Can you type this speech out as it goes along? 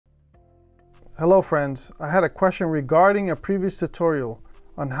Hello friends, I had a question regarding a previous tutorial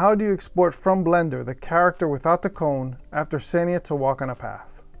on how do you export from Blender the character without the cone after sending it to walk on a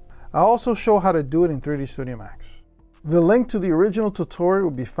path. I also show how to do it in 3D Studio Max. The link to the original tutorial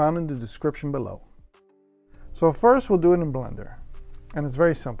will be found in the description below. So first we'll do it in Blender, and it's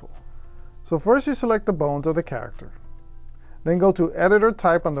very simple. So first you select the bones of the character, then go to Editor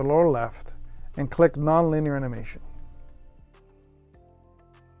Type on the lower left and click Nonlinear Animation.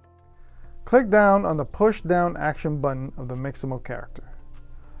 Click down on the Push Down Action button of the Mixamo Character.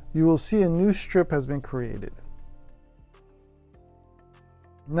 You will see a new strip has been created.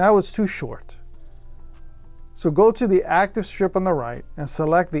 Now it's too short. So go to the active strip on the right and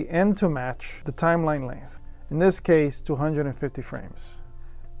select the end to match the timeline length, in this case 250 frames.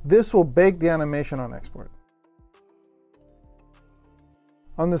 This will bake the animation on export.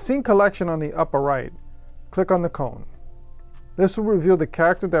 On the scene collection on the upper right, click on the cone. This will reveal the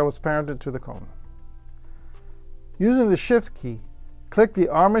character that was parented to the cone. Using the Shift key, click the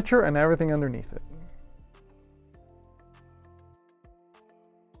armature and everything underneath it.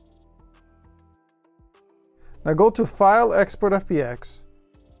 Now go to File, Export FBX,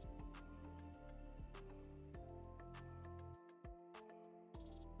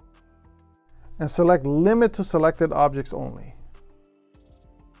 and select Limit to Selected Objects Only.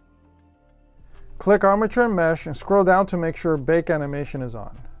 Click Armature and Mesh and scroll down to make sure Bake Animation is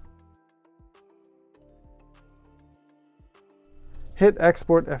on. Hit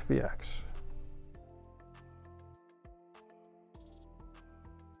Export FBX.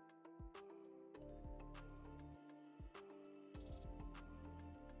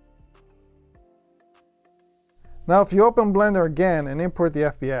 Now if you open Blender again and import the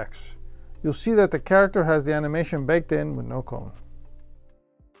FBX, you'll see that the character has the animation baked in with no cone.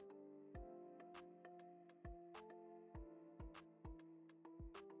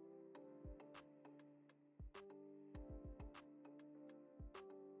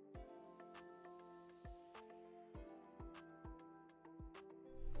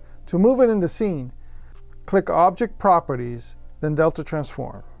 To move it in the scene, click Object Properties, then Delta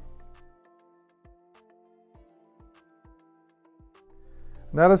Transform.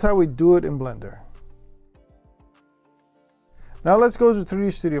 That is how we do it in Blender. Now let's go to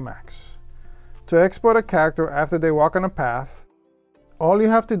 3D Studio Max. To export a character after they walk on a path, all you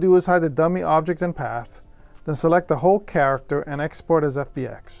have to do is hide the dummy object and path, then select the whole character and export as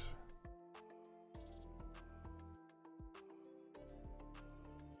FBX.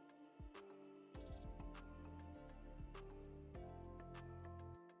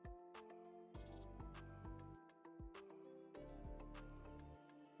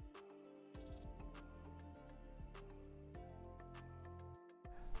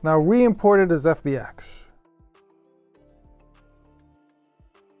 Now re-import it as FBX.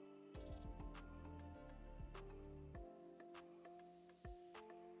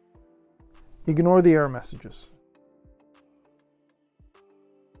 Ignore the error messages.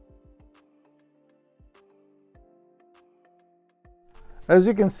 As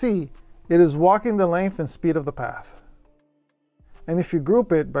you can see, it is walking the length and speed of the path. And if you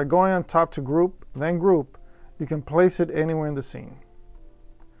group it by going on top to Group, then Group, you can place it anywhere in the scene.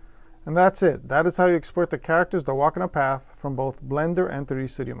 And that's it. That is how you export the characters that walk on a path from both Blender and 3D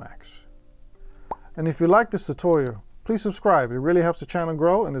Studio Max. And if you like this tutorial, please subscribe. It really helps the channel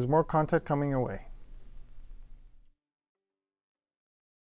grow and there's more content coming your way.